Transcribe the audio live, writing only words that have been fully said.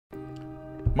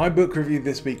My book review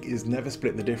this week is Never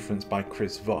Split the Difference by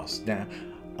Voss. Now,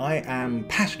 I am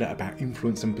passionate about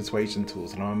influence and persuasion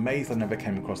tools, and I'm amazed I never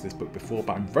came across this book before,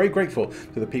 but I'm very grateful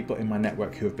to the people in my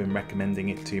network who have been recommending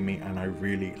it to me, and I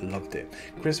really loved it.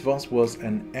 Voss was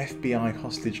an FBI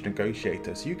hostage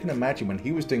negotiator, so you can imagine when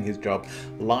he was doing his job,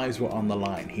 lives were on the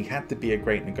line. He had to be a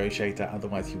great negotiator,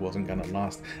 otherwise he wasn't going to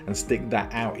last and stick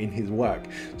that out in his work.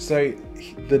 So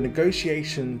the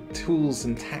negotiation tools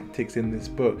and tactics in this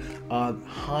book are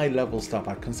high level stuff.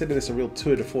 I consider this a real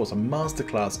tour de force, a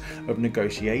masterclass of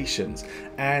negotiation.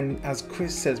 And as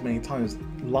Chris says many times,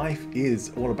 life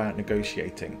is all about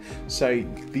negotiating. So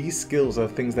these skills are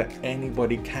things that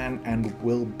anybody can and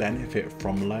will benefit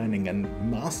from learning and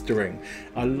mastering.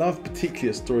 I love particularly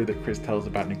a story that Chris tells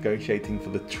about negotiating for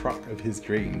the truck of his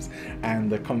dreams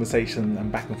and the conversation and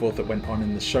back and forth that went on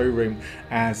in the showroom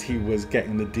as he was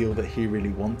getting the deal that he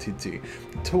really wanted to. He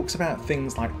talks about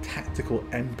things like tactical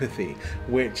empathy,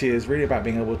 which is really about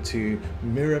being able to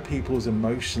mirror people's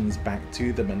emotions back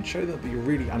to them and show that you're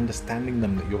really understanding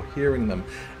them, that you're hearing them,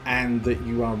 and that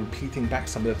you are repeating back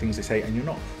some of the things they say, and you're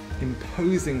not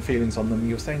imposing feelings on them.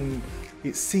 You're saying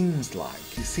it seems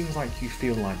like you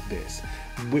feel like this,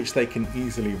 which they can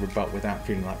easily rebut without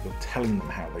feeling like you're telling them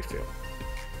how they feel.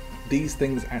 These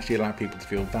things actually allow people to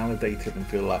feel validated and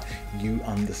feel like you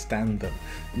understand them.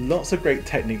 Lots of great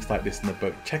techniques like this in the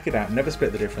book. Check it out, Never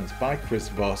Split the Difference by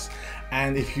Voss.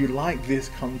 And if you like this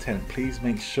content, please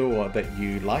make sure that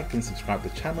you like and subscribe to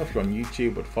the channel if you're on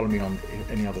YouTube, or follow me on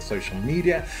any other social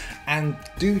media. And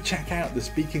do check out the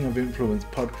Speaking of Influence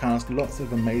podcast. Lots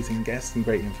of amazing guests and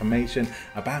great information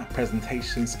about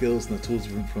presentation skills and the tools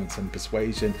of influence and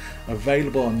persuasion,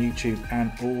 available on YouTube and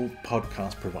all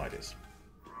podcast providers.